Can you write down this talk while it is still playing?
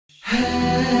أعوذ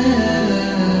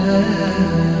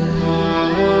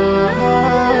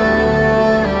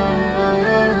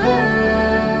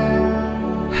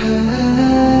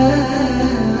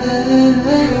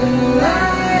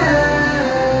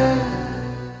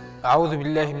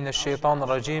بالله من الشيطان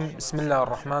الرجيم. بسم الله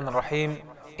الرحمن الرحيم.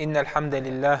 إن الحمد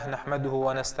لله نحمده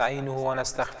ونستعينه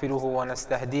ونستغفره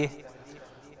ونستهديه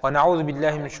ونعوذ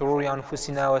بالله من شرور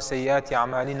أنفسنا وسيئات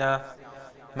أعمالنا.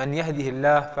 من يهده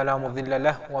الله فلا مضل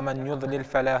له ومن يضلل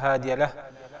فلا هادي له،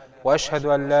 وأشهد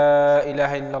أن لا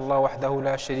إله إلا الله وحده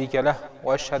لا شريك له،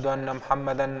 وأشهد أن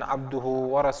محمدا عبده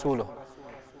ورسوله.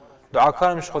 دعا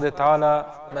كارمش خودێ تعالى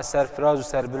مسار فراز و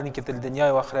سربرنی که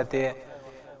الدنيا وآخرته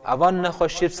اوان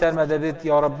نخوشید بسر مدبید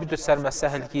یا ربی تو سر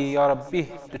مسهل کی، یا ربی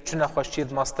تو چه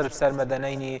نخوشید ماستر بسر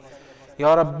مدنینی،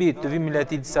 یا ربی تو وی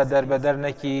ملتی دیسا در بدر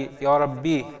نکی، یا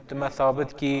ربی تو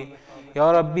مثابت کی،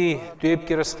 یا ربی تو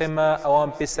یبکی رزق ما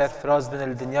اوان پی سر فراز بین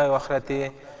الدنیا و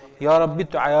آخرته، یا ربی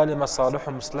تو عیال مصالح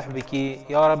و مصلح بکی،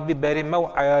 یا ربی بری مو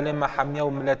عیال ما حمیا و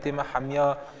ملتی ما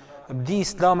حمیا بدی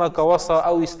اسلام که وصا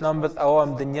او اسلام بد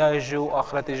اوام دنیا جو و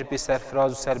آخرت جو پی سر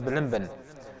فراز و سر بلند بن.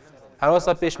 هر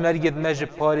واسه پیش مرگت مجب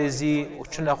پارزی و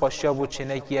چون نخوشیا بود چه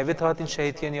نکی اوید هاتین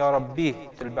شهید کن یا ربی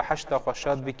تل بحشت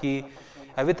خوشاد بکی،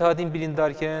 اوید هاتین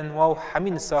بریندار کن و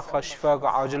همین ساخه شفا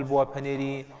عاجل بوا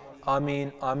پنیری.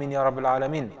 آمین آمین یا رب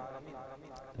العالمین.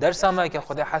 درس ما که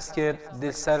خدا حس کرد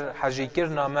دل سر حجی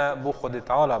کرنا بو خود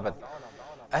تعالی بد.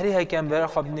 اهلی هکم برای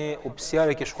خبنی و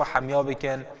بسیاری که شخو حمیا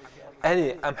بکن،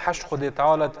 اهلی ام حش خود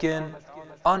تعالی کن،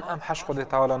 آن ام حش خود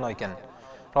تعالی نکن.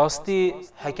 راستی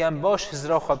هکم باش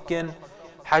هزرا خواب کن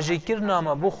حجی کرنا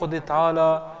ما بو خود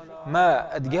تعالی ما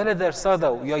ادگل درساده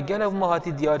و یا گل ما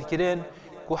هاتی دیار کرن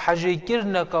کو حجی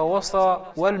کرنا که وصا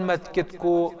والمت کت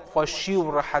کو خوشی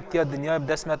و راحتی دنیا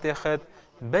بدسمت خد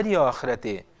بری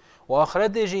آخرته و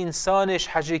آخرته جی انسانش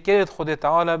حجی کرد خود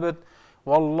تعالی بد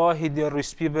والله دی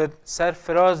رسپی بد سر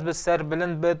فراز بد سر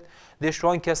بلند بد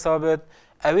دشوان کسا بد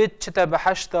اوید چتا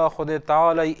بحشتا خود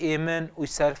تعالی ایمن و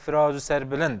سر فراز و سر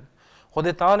بلند.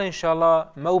 خود تعالی انشاءالله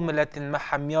مو ملت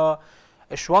محمیا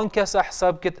شوان کسا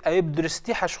حساب کت ایب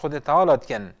درستی حش خود تعالی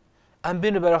کن. ام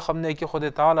بینو برای خبنه که خود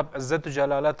تعالی بعزت و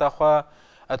جلالت اخوا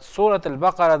ات سورة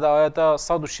البقره دا آیتا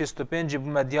 165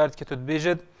 بمدیارد که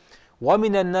تدبیجد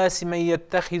ومن الناس من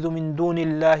يتخذ من دون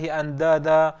الله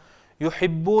اندادا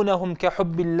يحبونهم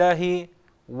كحب الله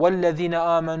والذين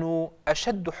آمنوا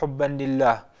أشد حبا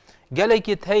لله. قالك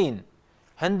يتهين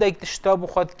هندك تشتاب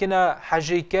خد كنا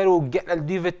حجي كرو قال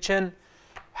ديفتشن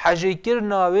حجي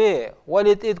كرنا وي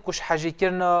ولد ايد كش حجي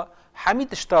كرنا حمي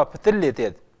تشتاب تلت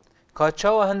ايد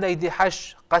كاتشاو هندك دي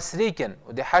حش قسريكن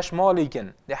ودي حش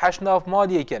ماليكن دي حش ناف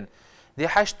ماليكن دي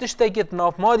حش تشتكت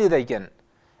ناف مالي ديكن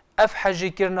اف حجي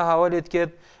كرنا ولد كد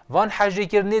وان حجي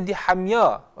كرني دي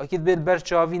حميا وكيد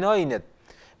بالبرشافي نايند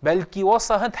بلكي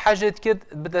وصا هند حاجات كد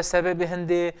بدا سبب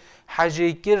هندي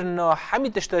حاجة كرنا حمي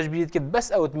تشتاج بيد كد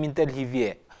بس اوت من تل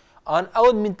هيفيه ان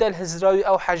اوت من تل هزراوي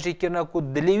او حاجة كرنا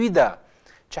كد دليوي دا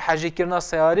چه حاجة كرنا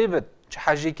سياري بد چه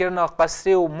حاجة كرنا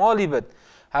قصري ومالي بد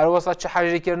هر وصا چه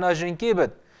حاجة كرنا جنكي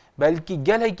بد بلكي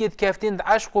قال هيك كافتين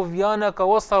عشق وفيانا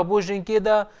كوصا بو جنكي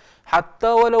دا حتى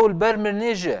ولو البرمر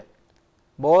نيجي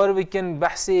بار بكن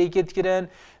بحثي ايكت كرن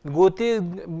قوتي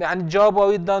يعني جابا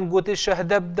ويدان قوتي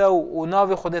شهده بدا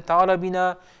وناوي خود تعالى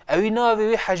بينا اوي ناوي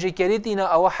وي حاجه كريتينا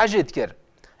او حاجه كر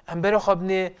ام برو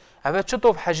خبني اوه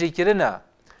چطوف حاجه كرنا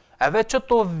اوه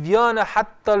چطوف فيانا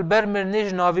حتى البرمر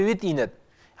نيج ناوي ويتينت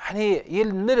يعني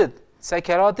يل مرد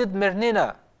سكراتت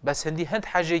مرنينا بس هندي هند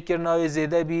حاجه كرنا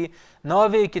زياده بي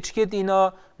ناوي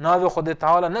كچكتينا ناوي خود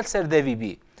تعالى نلسر دوي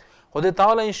بي خود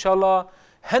تعالى ان شاء الله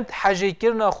هند حاجه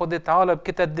كرنا خود تعالى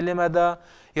بكت الدلمه دا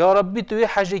يا ربي توي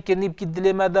حاجه كرني بكت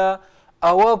الدلمه دا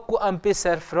اواكو ام بي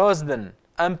سرفراز بن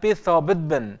ام بي ثابت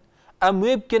بن ام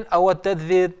يمكن او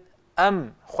تذيد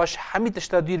ام خوش حمي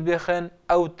تشتدير بخن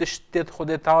او تشتت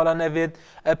خود تعالى نفيد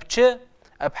ابچه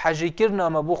اب حاجه كرنا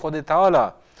ما بو خود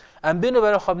تعالى ام بينو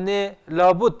برا خبني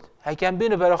لابد هكان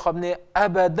بينو برا خبني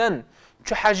ابدا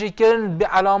چو حاجه كرن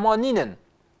بعلامانين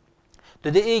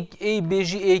تدي اي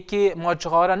بيجي اي كي ما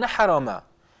چغاره نه حرامه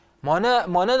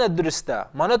مانا ندرسته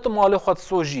مانا تو مال خود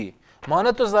سوجی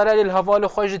مانا تو ضرر الحوال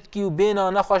خوشت کی و بینا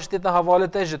نخوشت تا حوال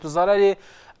تجه تو ضرر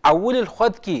اول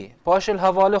الخود کی پاش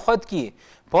الحوال خود کی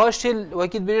پاش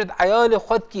وکید بجد عیال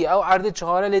خود کی او عرض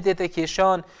چغاره لیت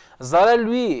کشان ضرر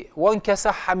لوی وان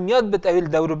کسا حمیات بت اول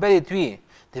دور بریت وی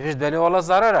تبجد بلی والا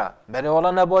ضرره بلی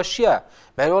والا نباشیه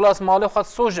بلی والا از مال خود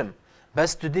سوجم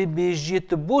بس تو دی بیجی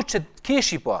تو بوچت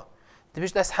کیشی پا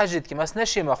تبجد از حاجت کی مس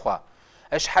نشی مخوا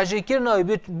اش حاجه كرنا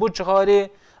بوچ غاري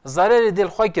ضرر دل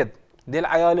خوكد دل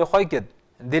عيال خوكد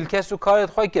دل كسو كايد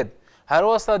خوكد هر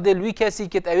واسطه دلوی کسی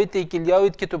که اوید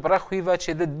تکلیاوید که تو برخوی و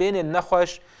چدت بین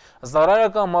نخوش ضرر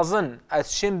که مزن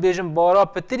از شم بیجم بارا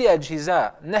پتری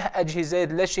اجهزه نه اجهزه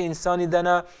لش انسانی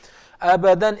دنا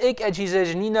ابدا ایک اجهزه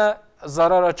جنینا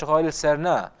ضرر چغال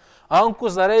سرنا آنکو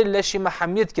ضرر لش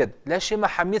محمیت کد لش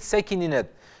محمیت سکینیند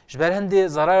جبر هندي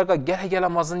ضرر جل جل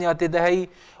مزن ياتي دهي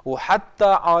وحتى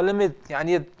عالم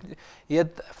يعني يد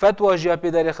فتوى جا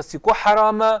بيدار خسي كو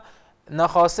حرامه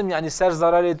نخاسم يعني سر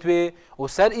ضرر توي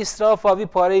وسر اسراف في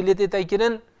باري ليت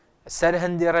تاكرن سر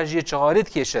هندي رجي چغاريت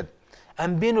كيشد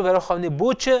ام بينو برا خوني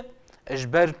بوچه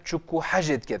اجبر چكو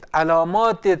حجت كد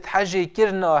علامات حجي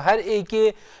كرنا هر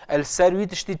ايكي السروي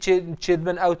تشتي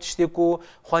تشدبن او تشتيكو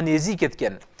خوانيزي كد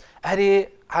كن اري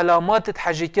علامات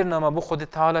حجي كرنا ما بو خود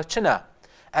تعالى چنا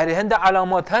اري هند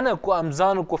علامات هنا كو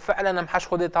امزان كو فعلا ام حش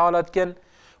خود تعالى كن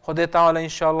خود تعالى ان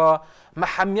شاء الله ما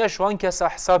حمياش وان كسا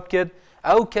حساب كد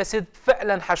او كسد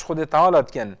فعلا حش خود تعالى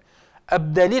كن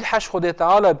بدليل حش خود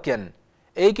تعالى بكن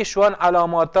ايك شوان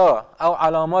علاماتا او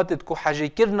علامات كو حجي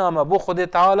كرنا ما بو خود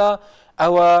تعالى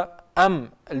او ام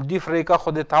الديف ريكا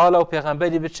خود تعالى و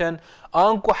پیغمبري بچن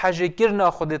انكو حجي كرنا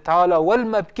خود تعالى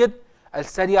والمبكد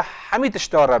السريع حميت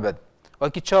اشتاربد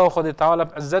وكي تشاو خود تعالى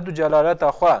بعزت وجلالته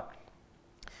اخوه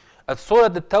سورة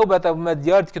التوبة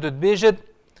بمديارت كتب بيجد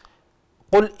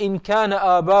قل إن كان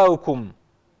آباؤكم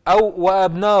أو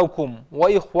وأبناؤكم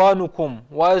وإخوانكم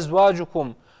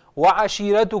وأزواجكم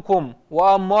وعشيرتكم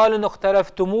وأموال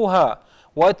اقترفتموها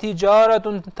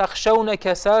وتجارة تخشون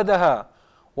كسادها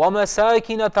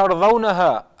ومساكن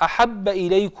ترضونها أحب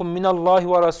إليكم من الله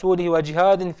ورسوله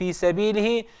وجهاد في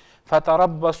سبيله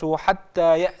فتربصوا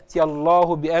حتى يأتي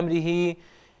الله بأمره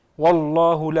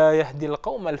والله لا يهدي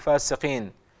القوم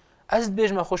الفاسقين. از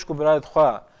بیش ما خوش کو برایت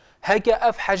خواه هکه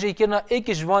اف حجی کرنا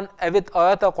ایک جوان اوید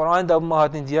آیات قرآن دا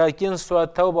بمهاتن دیا کن سورة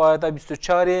توبه آیات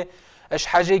 24 اش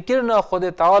حجی کرنا خود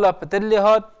تعالی پتر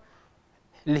هات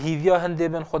الهیویا هنده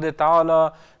بن خود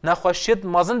تعالی نخوشید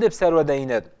مازن دب سر و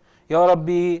دینت یا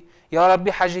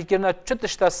ربی حجی کرنا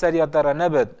چتشتا سریات داره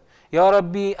نبد یا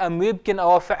ربی امویب کن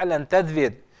او فعلا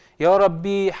تدوید یا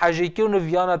ربی حجی کرنو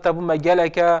ویانا تبو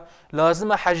مجلکه لازم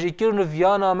حجی کرنو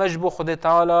ویانا مجبو خود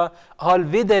تعالی حال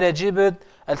وی درجه بد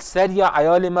السریا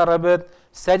عیال مربد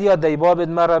سریا دیبابد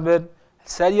مربد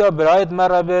سریا براید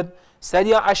مربد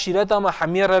سریا عشیرت ما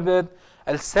حمیر ربد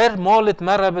السر مالت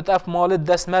مربد اف مالت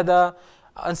دست مده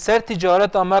السر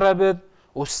تجارت مربد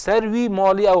والسر وی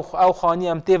مالی او خانی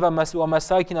امتی و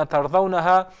مساکن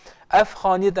ترضونها اف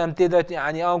خانيت امتدت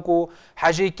يعني انكو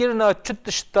حجي كرنا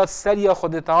چتشتات سريا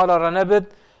خود تعالى رنبد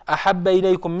احب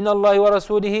اليكم من الله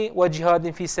ورسوله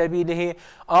وجهاد في سبيله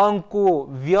انكو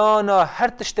فيانا هر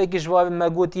تشتك جواب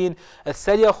ماغوتين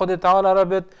السريا خود تعالى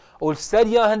ربد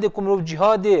والسريا عندكم رو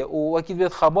جهاد واكيد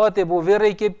بيت خبات بو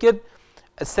فيري كيب كد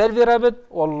السر في ربد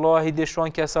والله دي شلون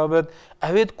كسابد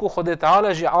اويدكو خود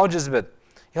تعالى جي عاجز بد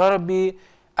يا ربي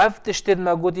افتشتد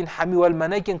ماغوتين حمي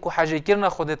والمناكن كو حجي كرنا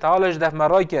خود تعالى جدف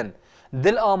مراكن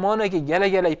دل آمانه که گله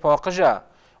گله پاقجه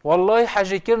والله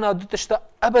حجی کرنا دو تشتا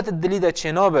ابد الدلیده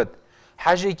چنابد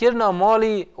حجی کرنا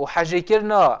مالی و حجی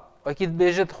کرنا اكيد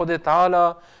بيجد خود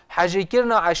تعالى حجي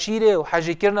كرنا عشيره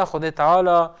وحجي كرنا خود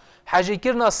تعالى حجي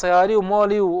كرنا سياري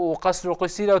ومالي وقصر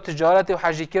وقصيره وتجارتي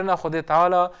وحجي كرنا خود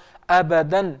تعالى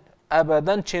ابدا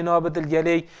ابدا چنابت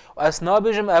الجلي واسنا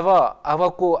بجم اوا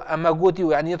كو اما قوتي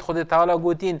ويعني خود تعالى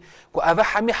قوتين كو اوا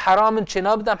حمي حرام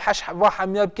چناب دم حش وا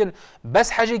حميا بكن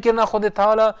بس حجي كرنا خود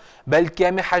تعالى بلكي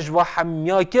امي حج وا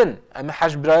حميا كن امي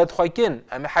حج برايت خوكن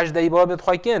امي حج ديبابت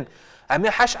خوكن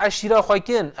امي حش عشيره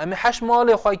خوكن امي حش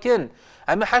مال خوكن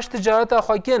امي حش تجارت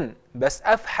خوكن بس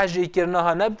اف حجي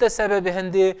كرناها نبدا سبب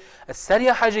هندي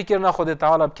السريع حجي كرنا خود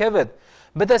تعالى بكبد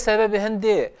بدا سبب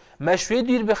هندي مشوي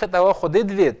دير بخت اوا خود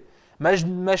دوید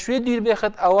مشوي دير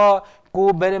بخت اوا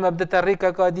کو بر مبدا تريكا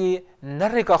كادي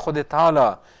نريكا خود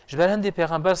تعالى جبر هندي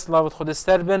پیغمبر صلوات خود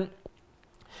سربن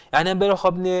يعني بر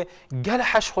خبني گل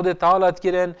حش خود تعالى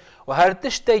تكرن و هر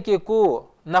تشتكي کو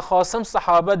نخاسم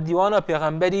صحابت دیوانا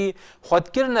پیغمبری خود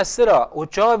کرن سرا و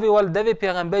چاوی والدوی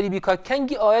پیغمبری بیکا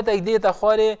کنگی آیت اک دیتا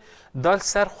خواره دال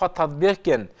سر خود تطبیق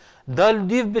کن دال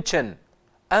دیو بچن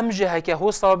ام جه که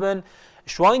هو صابن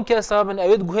شوان که صابن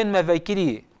اوید گوهن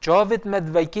مفکری چاوت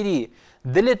مدفکری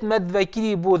دلت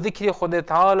مدفکری بو ذکر خود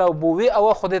تعالی و بو وی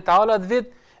او خود تعالی دوید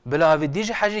بلا اوید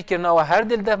دیج حجی کرنا و هر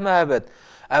دل دف مهبت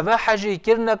او حجی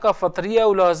کرنا که فطریه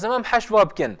و لازم هم حش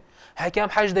واب کن حکم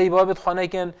حج دیبابت خانه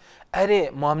کن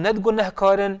اره مامنت گناه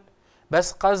کارن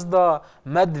بس قصدا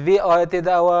مد وی آیت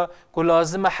دعوا که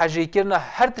لازم حجی کرنا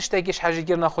هر تشتکیش حجی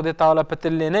کرنا خود تعالی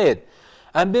پتل نید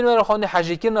ام بین ور خانه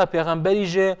حجی کرنا پیغمبری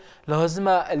جه لازم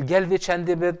القلب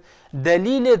چنده بد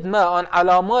دلیلت ما آن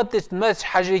علامات ما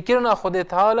حجی کرنا خود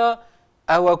تعالی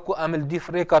او كو امل دي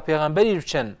فريقا پیغمبري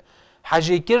بچن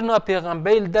حجي كرنا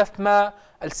پیغمبر دف ما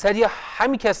السريع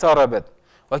همي كساره بد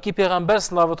وكي پیغمبر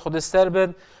صلوات خود سر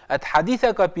بد ات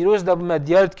حديثه كا بيروز دب ما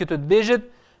ديارت كي تبيجد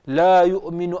لا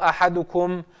يؤمن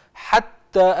احدكم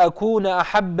حتى اكون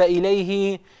احب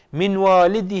اليه من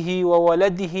والده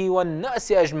وولده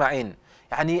والناس اجمعين.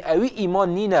 يعني اوي ايمان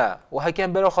نينا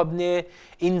وهكان برا خبني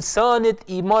انسانة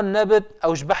ايمان نبت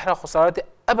اوش بحر خسارات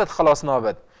ابد خلاص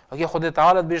نابد. وكي خود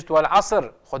تعالى بيجت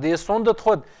والعصر خود صندت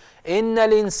خود ان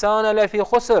الانسان لفي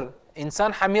خسر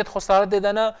انسان حميت خسارات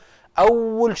دنا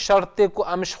اول شرطك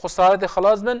وامش خسارات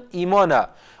خلاص من ايمانه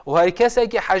وهر كسا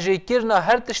كي حاجه كرنا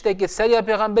هر تشتكي سريع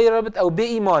پیغمبر ربط او بي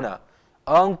ايمانه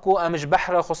انكو امش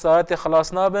بحر خسارات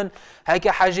خلاص نابن هيك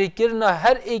حاجه كرنا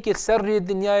هر ايك سر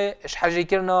الدنيا اش حاجه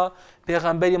كرنا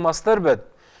پیغمبر ماستر بد.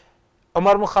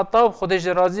 عمر بن الخطاب خودش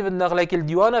راضي بالنغلك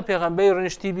الديوانه پیغمبر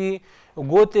رنشتي بي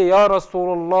وقلت يا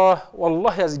رسول الله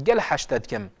والله يزقل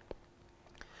حشتتكم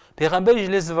پیغمبر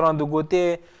جلس فران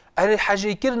قلت اري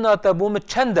حاجه كرنا تبو من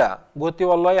چنده قلت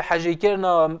والله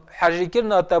حاجه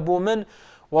كرنا تبو من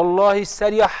والله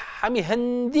سريع همي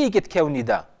هنديك تكوني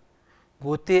ده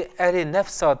قلت اري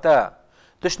نفساتا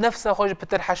تش نفسا خوش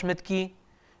بتر حشمت كي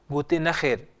قلت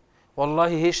نخير والله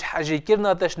هيش حاجه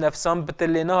كرنا تش نفسان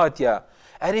بتلينات يا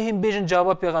اري هم بيجن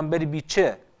جواب پیغمبر بي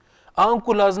چه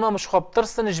انكو لازمه مش خب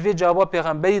ترسن جوي جواب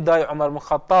پیغمبر داي عمر بن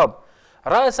الخطاب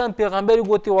راسا پیغمبر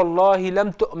قلت والله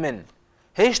لم تؤمن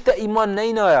هيش تا ايمان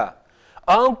نينايا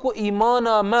انكو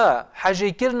ايمانا ما حاجه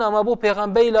كرنا ما بو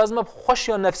پیغمبر لازمه بخوش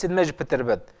يا نفس المج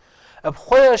بتربد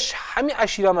بخوش حمي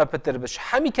عشيره ما بتربش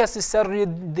حمي كاس السر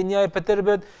الدنيا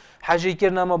بتربد حاجه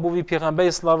كرنا ما بو في پیغمبر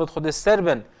صلوات خود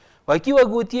السربن وكي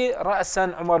وقوتي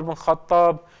راسا عمر بن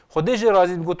الخطاب خودش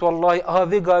راضي قلت والله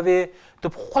هذه قاوي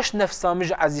تب خوش نفسا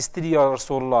مج عزيزتري يا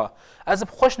رسول الله از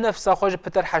بخوش نفسا خوش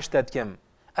بتر حشتت كم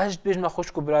اجد بيج ما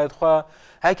خوش كبرايت خوا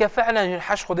هيك فعلا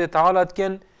حش خودي تعالى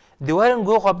كن دوارن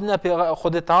جو خبنا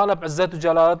خودي تعالى بعزته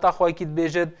وجلالته خوا اكيد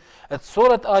بيجد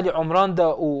سوره ال عمران ده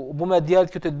وبما ديال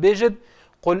كتب بيجد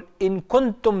قل ان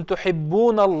كنتم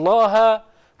تحبون الله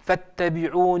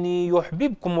فاتبعوني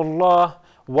يحببكم الله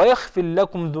ويغفر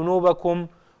لكم ذنوبكم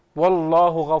والله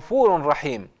غفور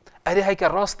رحيم. اري هيك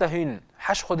الراسته هن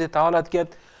حش خودي تعالى كن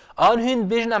هن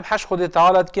بيجنم حش خودي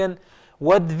تعالى كن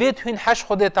ودفيت هن حش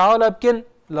خودي تعالى بكن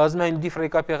لازم هن ديف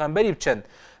ريكا پیغمبري بچن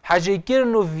حاجه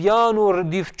كرنو فيانو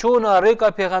ديفچونا ريكا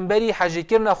پیغمبري حاجه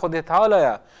كرنا خودي تعالى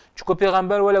يا چكو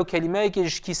پیغمبر ولو كلمه كي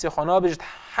كيس خنا بجت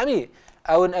حمي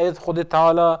او ان ايت خودي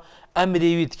تعالى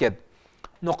امري ويت كد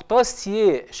نقطه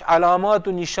سيش علامات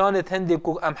ونشانه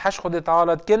هندكو ام حش خودي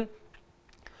تعالى كن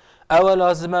او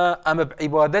لازم ام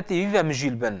بعبادتي في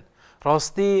مجيل بن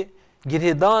راستي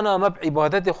گریدانا مب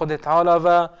عبادت خود تعالی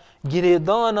و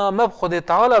گریدانا مب خود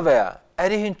تعالی و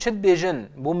ارهن چد بیجن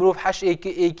بو مروف حش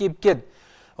ایکی بکد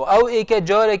و او ایک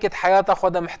جاره کد حیات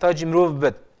خود محتاج مروف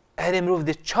بد اره مروف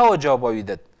ده چاو جاباوی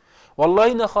دد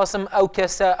والله نخاسم او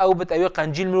کسا او بد اوی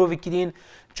قنجیل مروف کرین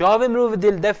جاو مروف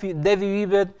دل دوی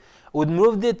بد و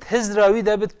مروف ده تهز راوی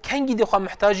ده بد کنگی ده خواه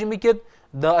محتاجی میکد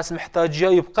دا اس محتاجی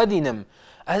یبقى دینم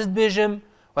از بیجم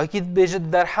و اکید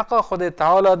بیجد در حق خود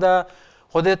تعالی ده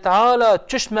خود تعالى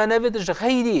چش ما نفدش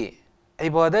غيري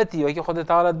عبادتي وكي خود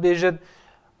تعالى بيجد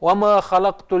وما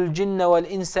خلقت الجن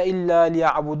والإنس إلا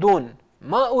ليعبدون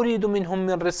ما أريد منهم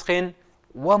من رزق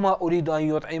وما أريد أن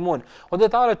يطعمون. خود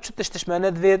تعالى چش ما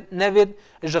نفد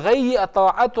غيري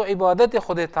أطاعت عبادتي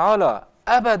خود تعالى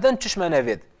أبدا چش ما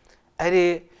نفد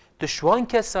أري تشوان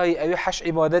كساي أو حش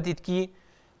عبادتي تكي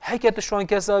هيك تشوان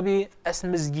كسابي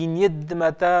اسم مزجينيت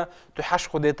دمتا تحش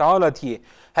خود تعالى تكي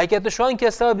هيك تشوان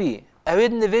كسابي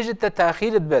اوید نویجت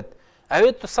تأخیرت بد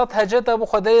اوید تو صد حجت ابو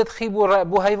خدایت خیب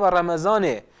بو هیوا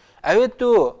رمضانه اوید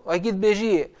تو اگید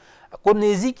بیجی قل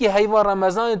نزیکی هیوا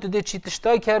رمضان تو دی چی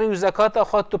تشتا کری و زکات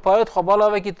خود تو پایت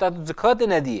خبالا و کی تو زکات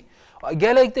ندی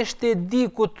گلک تشت دی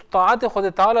کو طاعت خود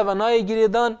تعالی و نای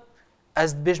گریدان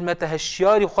از بیج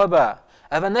متهشیاری خوبه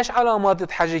اول نش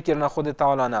علامات حج کرنا خود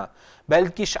تعالی نه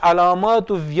بلکیش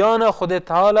علامات و ویانا خود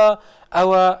تعالی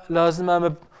او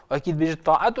لازمه اكيد بيجي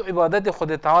طاعت و عبادت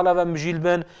خود تعالى و مجيل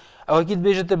بن او اكيد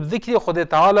بيجي بذكر خود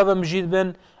تعالى و مجيل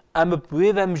بن ام بوي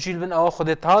و مجيل بن او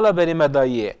خود تعالى بري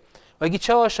مدايه واكيد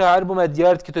شوا شاعر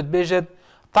بمديارت كتب بيجد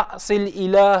تعصي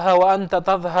الاله وانت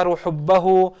تظهر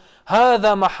حبه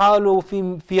هذا محال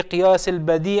في قياس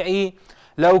البديع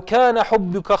لو كان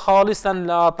حبك خالصا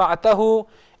لاطعته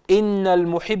ان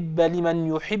المحب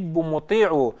لمن يحب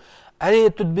مطيع. هل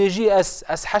تبيجي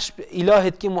اس حش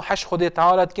الهت كم وحش خود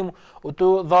تعالى كم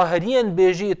وتو ظاهريا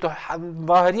بيجي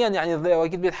ظاهريا يعني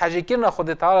اكيد بيت حاجه كرنا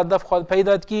خود تعالى دف خود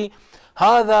بيدات كي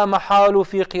هذا محال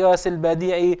في قياس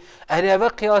البديع. هل هذا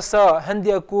قياسا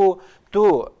هنديكو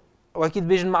تو وكيد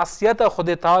بيجن معصيته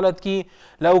خودي تعالى كي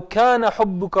لو كان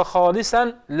حبك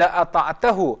خالصا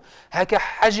لأطعته هكا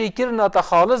حاجة كرنا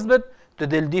تخالص بد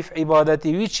تدل ديف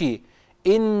عبادتي ويشي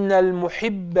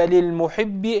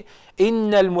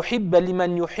إن المحب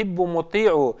لمن يحب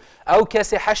مطيعه أو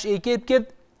كاسي حش إيكيد كد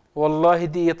والله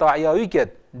دي طاعياوي كد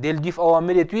دل ديف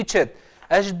أوامر تويتشد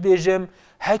أجد بيجم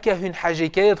هكا هن حاجة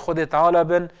كيد خودي تعالى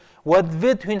بن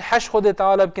ودفيد هن حش خودي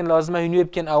تعالى بكن لازمه هن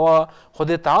يبكن أوا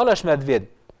خودي تعالى شمدفيد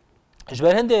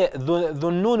جبر هندي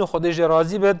ظنون خودي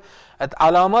جرازي بد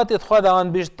علامات خود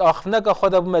عن بيجت أخفنك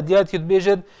خود أبو مديات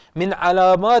بيجد من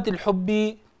علامات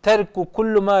الحب ترك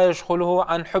كل ما يشغله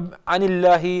عن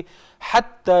الله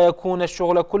حتى يكون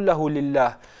الشغل كله لله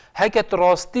هكا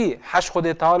تراستي حش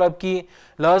خودي تعالى بكي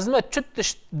لازمه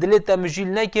تشتش دلتا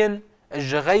مجيل نكن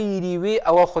غيري وي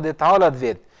أو خودي تعالى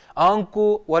دفيد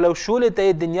آنكو ولو شولتا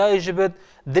الدنيا يجبد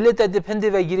دلتا دب هندي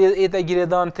ايتا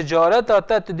جريدان تجارتا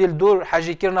تا تدل دور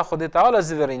حاجي كرنا خودي تعالى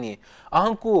زفريني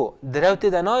آنكو دروت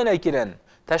دناي نكرن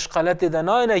تشقلت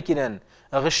دناي نكرن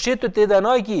غشيتو تدا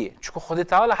ناكي چكو خودي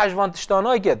تعالى حجوان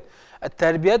تشتانا كد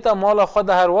التربية مال خود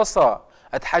هر وصا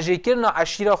اتحاجي كرنا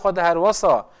عشيرة خود هر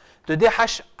وصا تو دي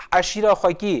حش عشيرة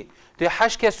خوكي تو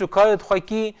حش كسو كايد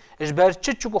خوكي اجبر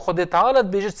چكو خودي تعالى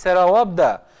بيجت سراواب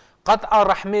ده قطع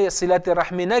رحمه صلة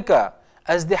رحمه نكا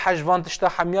از دي حجوان تشتا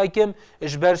حمياكم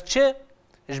اجبر چه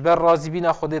اجبر راضي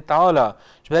بينا خودي تعالى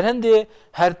اجبر هندي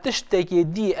هر تشتكي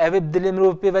دي ابب دل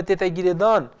مروف بيوتي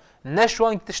تجريدان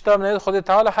نشوان تشتا من خودي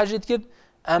تعالى حاجت كد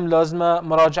ام لازمه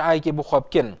مراجعه كي بخوب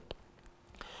كن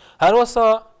هر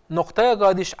وصا نقطه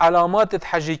قادش علامات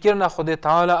تحجي كرنا خودي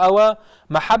تعالى او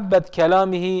محبه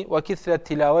كلامه وكثره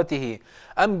تلاوته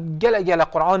ام جل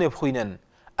قران بخوينن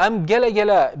ام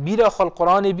جل بيرا خل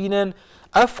قران بينن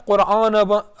اف قرآن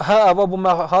ها ابو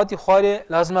ما هاتي خاري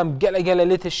لازم جل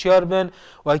ليت الشيار بن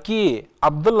وكي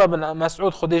عبد الله بن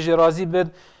مسعود خدي رازي بد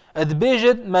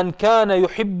ادبيجد من كان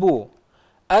يحب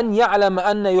ان يعلم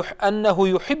انه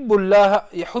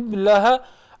يحب الله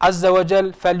عز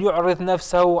وجل فليعرض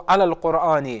نفسه على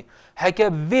القرآن هكا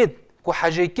فيد كو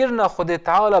حاجه كرنا خدي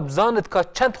تعالى بزانت كا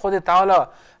چند خدي تعالى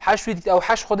حشويت او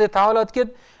حش خدي تعالى كد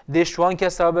دي شوان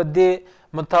كسابت دي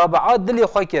متابعات دلي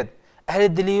خوكد اهل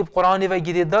دلی قرآنی و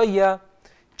گریدایه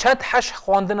چند حش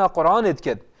خواندن قرآنت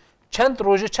کد چند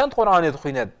روزه چند قرآنت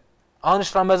خویند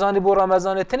آنش رمضانی بو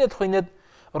رمضان تنت خویند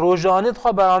روزانت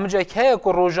خو برامجه که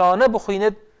کو روزانه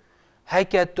بخویند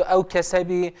هکت تو او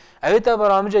کسبی اویت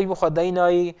برامجه بخو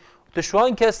دینایی تو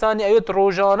شوان کسانی اویت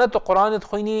روزانه تو قرآنت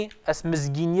خوینی اس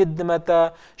مزگینیت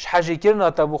دمتا ش حاجه کرنا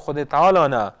تا بو خود تعالی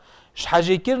نه ش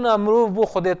حاجه کرنا مروف بو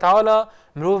خود تعالی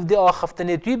مروف دی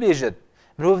آخفتنی توی بیجد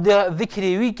مروف دی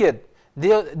ذکری وی کد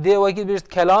دي وكيل بيجت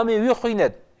كلامي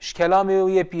ويخيند اش كلامي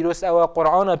ويا بيروس او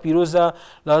قرآن بيروزا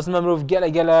لازم مروف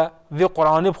جلا في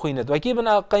قرآن بخيند وكيل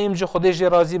بنا قيم جو خدي جي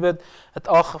رازي بد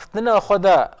اتاخفتنا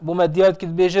خدا بمديات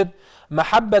كد بيجت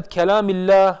محبة كلام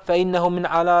الله فإنه من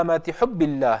علامات حب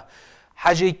الله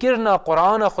حاجي كرنا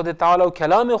قرآن خد تعالى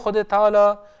وكلام خد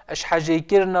تعالى اش حاجي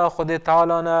كرنا خد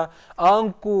تعالى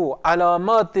انكو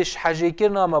علاماتش حاجي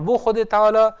كرنا ما بو خد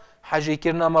تعالى حاجي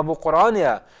كرنا ما بو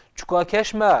قرآن چکا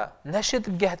کشمه نشد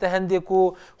بگهت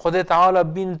هندیکو خود تعالی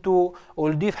بینتو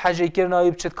ولدیف حاجه کرنا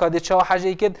یبچت کادی چا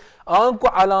حاجه کد آنکو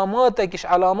علاماتکش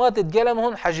علامات گلم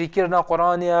هون حاجه کرنا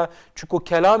قرآنیه چکو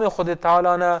کلام خود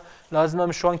تعالی نه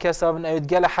لازم شوان کسابن اید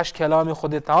گل حش کلام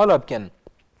خود تعالی بکن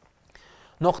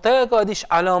نقطه کادیش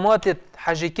علامات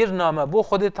حاجه کرنا ما بو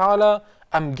خود تعالی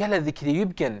ام گل ذکری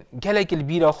بکن گلک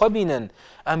البیرا خو بینن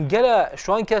ام گل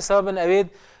شوان کسابن اید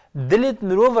دلت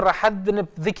مروف راحت بن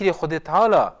ذكر خود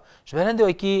تعالى شبهند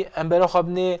وكي امبارح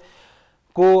خبني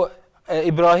كو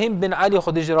ابراهيم بن علي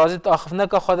خد جرازت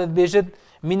اخفناك خدت بيجد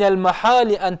من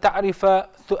المحال ان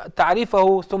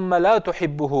تعرفه ثم لا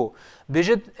تحبه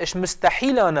بيجد اش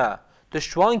مستحيل انا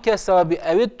تشوان كسابي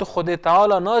اويت خد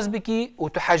تعالى ناس بكي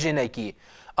وتحجنكي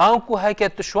انكو هكا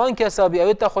تشوان كسابي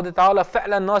اويت خد تعالى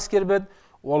فعلا ناس كربد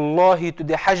والله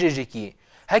تدي حججكي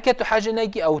هكا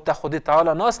تحجنكي او تاخد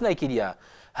تعالى ناس نكيريا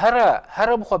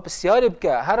هر بخوا بسیاری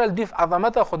بکه هر الدیف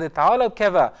عظمت خود تعالی بکه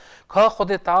و که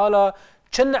خود تعالی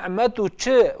چه نعمت و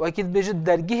چه وکید بجد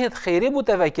درگیهت خیری بو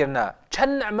تفکرنا چه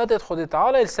نعمت خود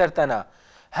تعالی السرتنا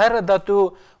هر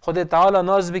داتو خود تعالی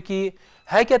ناز بکی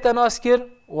هکت ناز کر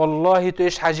والله تو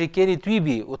ايش حاجه كيري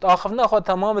تويبي وتاخفنا خو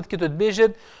تمامت كي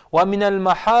تبيجد ومن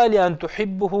المحال ان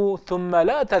تحبه ثم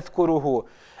لا تذكره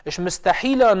ايش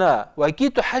مستحيل انا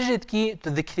واكيد تحجد كي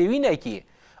تذكرينكي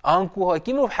انكو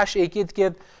هكيم بحش اكيد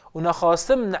كد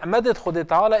ونخاصم نعمت خود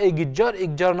تعالى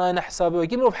اجار ناين حسابي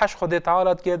وكيم بحش خود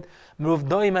تعالى كد مروف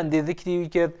دائما دي ذكري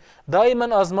كد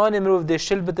دائما ازمان مروف دي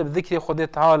شلبت بذكري خود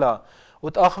تعالى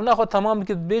وتآخرنا خو تمام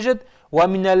كد بيجد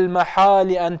ومن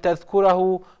المحال أن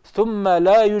تذكره ثم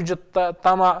لا يوجد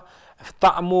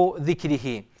طعم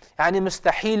ذكره. يعني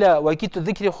مستحيلة وكي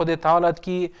تذكري خودي تعالى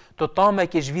كي تطامة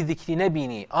كجوي ذكري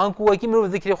نبيني انكو وكي مروف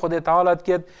ذكري خودي تعالى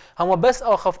كد هما بس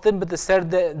آخفتن بتسر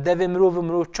دو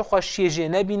مروف چو خوش شيجي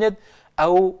نبيند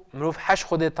او مروف حش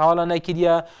خودي تعالى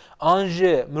نكريا انج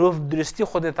مروف درستي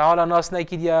خودي تعالى ناس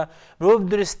نكريا مروف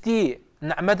درستي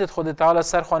نعمت خودي تعالى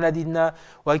سرخوا نديدنا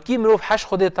وكي مروف حش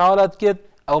خودي تعالى كد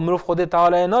او مروف خودي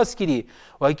تعالى ناس كري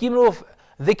وكي مروف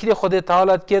ذكري خودي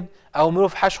تعالى كد او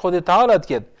مروف حش خودي تعالى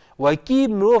كد وكي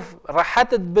مروف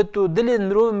راحتت بتو دل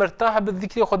مروف مرتاح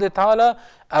بالذكر خودي تعالى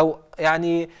او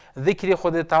يعني ذكري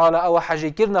خودي تعالى او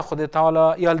حجيكرنا خودي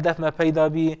تعالى يالدف ما بيدا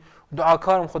بي دعا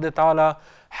كارم خودي تعالى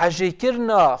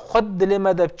حجيكرنا خد دل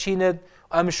ما دبچيند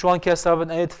ام شوان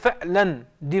كسابن ايت فعلا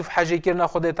ديف حجيكرنا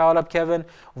خودي تعالى بكفن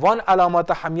وان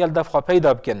علامات حميل دفخه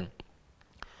بيدا بكن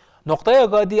نقطه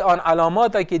قادي ان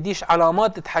علامات که دیش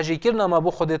علامات تحجيكرنا ما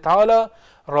بو خودي تعالى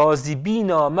راضي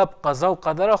بينا ما بقضاء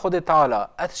وقدر خودي تعالى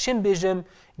اتشم بيجم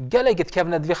قالك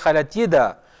تكفند في خلاتي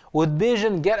ده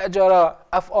وتبيجن قال جرا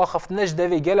اف اخفت نجده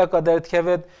في قالك قدرت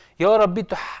كفد يا ربي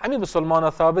تحمي بسلمان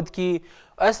ثابت كي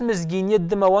اسم زجين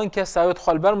يد موان كساوت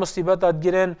خلبر مصيبات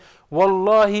جيرن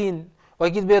والله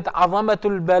واكيد بيت عظمه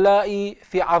البلاء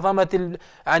في عظمه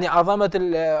يعني عظمه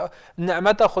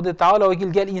نعمته خودي تعالى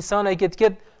وكيل قال انسان اكيد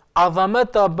كد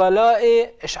عظمته بلاء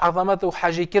اش عظمته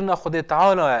حجيكرنا خودي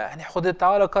تعالى يعني خودي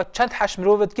تعالى كانت حش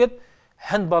مروفت كد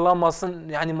هند بلا مازن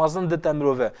يعني مازن دت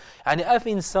مروفه يعني اف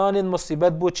انسان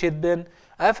مصيبات بو تشد بن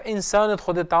اف انسان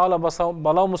خودي تعالى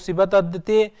بلا مصيبات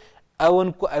دتي او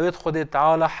انكو اويت خودي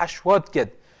تعالى حشوات كد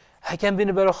هكان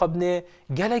بين برو خبني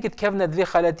قالك كيفنا ذي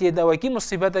خالتي دا وكي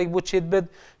مصيبتك بو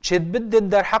تشد بد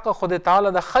در حق خودي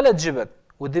تعالى دخلت جبت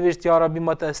ودبشت يا ربي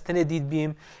ما تستنديد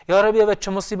بيم يا ربي بچ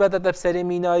مصيبت تبسري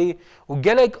ميناي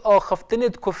وقالك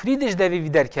اخفتنت كفريدش دافي في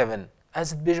در كيفن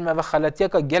ازت بيجمع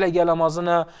بخلاتيك قال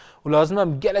مازنا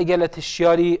ولازم قال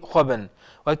تشياري خبن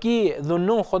وكي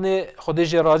ظنون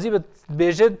خدي راضي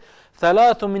بيجد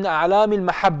ثلاث من اعلام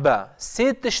المحبه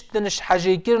ستشتنش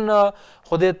حجيكرنا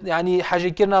خدي يعني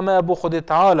حجيكرنا ما ابو خدي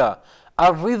تعالى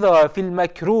الرضا في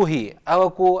المكروه او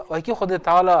وكي خدي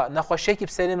تعالى نخوشيك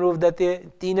بسلام روف داتي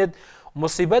تيند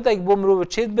مصيبتك بو مروف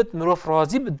تشد بت مروف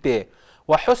راضي بت به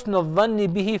وحسن الظن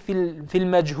به في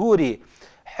المجهور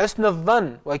حسن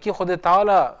الظن وكي خدي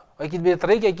تعالى واكيد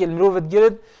بطريقه كي المروف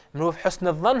تجرد مروف حسن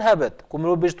الظن هبت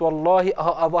كمروف بيجت والله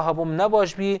ابا بوم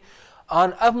نباش بي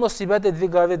ان اف مصيبت في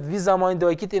قاوت في زمان دو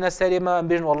اكيد انا سري ما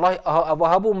بيجن والله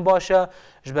ابا بوم باشا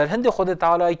جبل هند خدي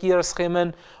تعالى كي رزق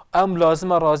من ام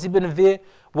لازم راضي بن في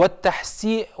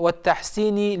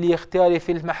والتحسين لاختيار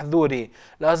في المحظور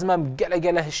لازم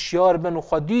قال الشيار بن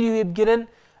وخديري يبجرن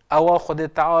او خود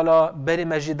تعالى بری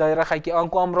مجید دایره خکی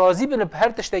آنکو ام راضی بن به هر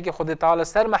تشتکی خود تعالى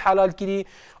سر ما حلال کری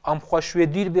ام خوشوی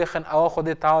دیر بخن او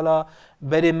خود تعالى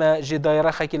بری مجید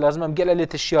دایره خکی لازم ام گله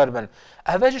تشیار بن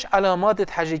اوجش علامات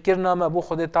حجیکرنا ما بو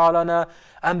خود تعالى نا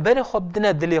ام بری خوب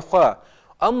دنا دلی خو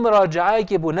ام راجعه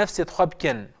کی بو نفست خوب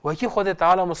کن و کی خود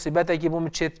تعالى مصیبته کی بو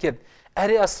مچت کد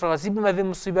اری اسرازی بما في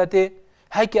مصیبته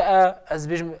هكا از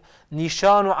بيجم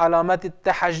نشان وعلامات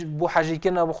التحج بو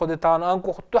حجيكنا بو خود تعالى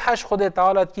انكو تحج خود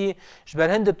تعالى كي جبل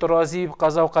هند الترازي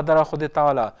بقضاء وقدر خود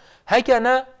تعالى هكا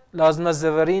انا لازم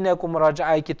الزفرينك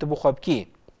ومراجعه كي تبو خبكي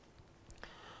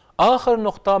اخر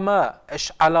نقطه ما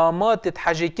اش علامات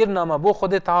حجيكنا ما بو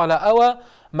خود تعالى او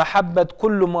محبه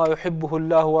كل ما يحبه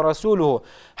الله ورسوله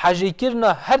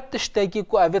حجيكنا هر تشتكي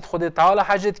كو افيد خود تعالى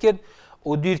حاجت كد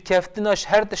ودير كافتناش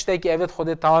هر تشتكي افيد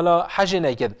خود تعالى حاجه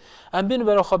نكد ام بين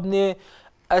برا خبني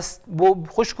بو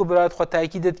خوشكو برات خو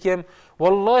تاكيدت كم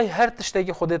والله هر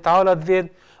تشتكي خود تعالى دفيد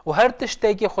وهر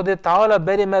تشتكي خود تعالى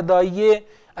بري مدايه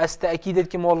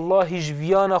استاكيدت كم والله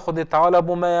جفيانا خود تعالى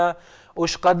بوما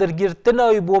وش قدر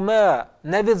جرتنا بوما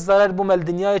نفيد ضرر بوما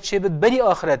الدنيا تشبت بري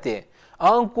اخرته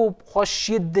انكو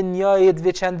خوشي الدنيا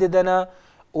يدفي چند دنا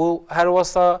و هر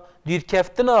وصا دير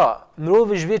كفتنا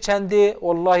مروف جوي چنده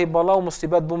والله بالا و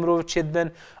مصيبت بمروف چد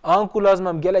بن انكو لازم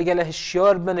ام گله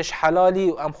هشيار بنش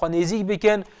حلالي و ام خانيزيك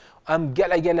بكن ام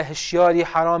گله هشياري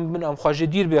حرام بن ام خواج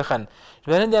دير بخن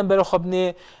بلند ام برو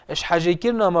خبني اش حاجه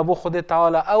كرنا ما بو خود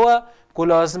تعالى او كو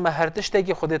لازم هر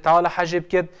تشتكي خود تعالى حاجب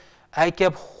كد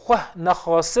هيك خو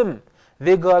نخاصم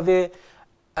ويغاوي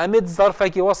امد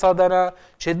ظرفك وصادنا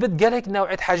شد بد قالك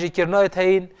نوعيه حاجه كرنا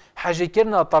هين حاجه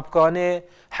كرنا طبقانه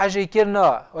حاجه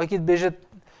كرنا واكيد بيجت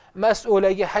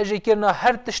مسؤوله حاجه كرنا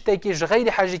هر تشتكي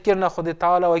غير حاجه كرنا خود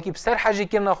تعالى واكيد بسر حاجه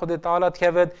كرنا خود تعالى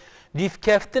تكفد ديف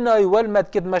كافتنا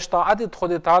والمدكد مشطاعات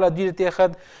خود تعالى دير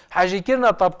تاخد حاجه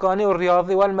كرنا طبقانه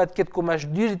والرياضي والمدكد كو مش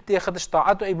دير تاخد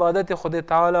اشطاعات وعبادات خود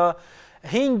تعالى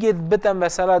هنگید بتم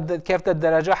مثلا کفت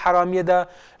درجه حرامیه ده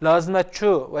لازمه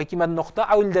چو وکی من نقطه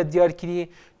اول ده دیار کری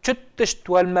چو تشت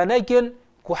والمنکن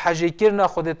کو حجی کرنا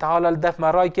خود تعالی الدف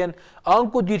مراکن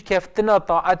آنکو دیر کفتنا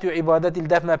طاعت و عبادت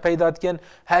الدف ما پیدات کن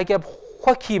هکب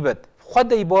خو کی بد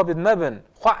خود ایبابد مبن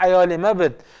خو عیال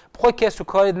مبد خو کسو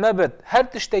کارد مبد هر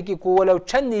تشتکی کو ولو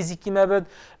چند نزیکی مبد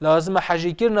لازم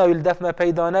حجی کرنا و الدف ما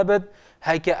پیدا نبد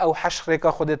هکه او حشر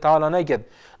که خود تعالی نگد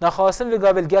نخواستم و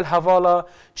قابل گل حوالا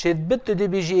شد بد دی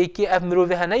بیجی اکی اف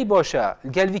مروفه هنی باشه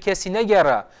گل وی کسی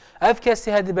نگره اف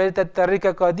کسی هدی بریت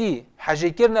الترکه کادی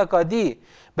حجی کرنا کادی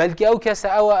بلکه او کسی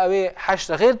او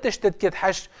حشر غیر تشتد کد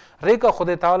حشر ریکا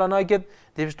خود تعالی نگد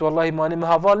دیبشت والله مانی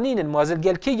مهوال نینن مازل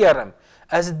گل کی گرم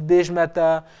ازد بیش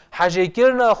متا حجی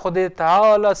کرنا خود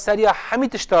تعالی سریا همی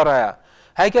تشتاره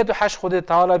هکه تو حشر خود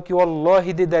تعالی بکی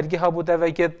والله دی درگی ها بوده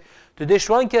وکد تو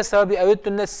دشوان كسابي اويت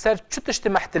الناس سر شو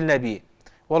تشتمحت النبي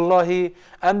والله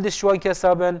ام دشوان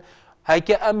كسابن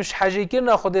هيك امش حاجه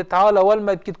كنا خد تعالى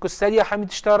والما بكيت كسريا حمي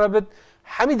تشتربت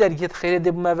حمي درجت خير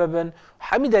دب ما ببن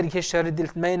حمي درجه الشر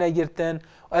دلت ماينا جرتن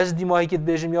وازدي ما هيك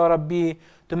بيجم يا ربي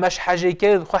تو مش حاجه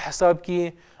كده خو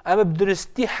حسابكي اما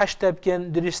بدرستي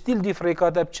حشتبكن درستي دي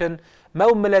فريقات بچن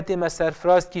مو ملتي مسر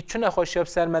فراستي چنا خوش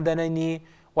بسر مدنيني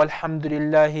والحمد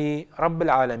لله رب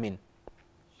العالمين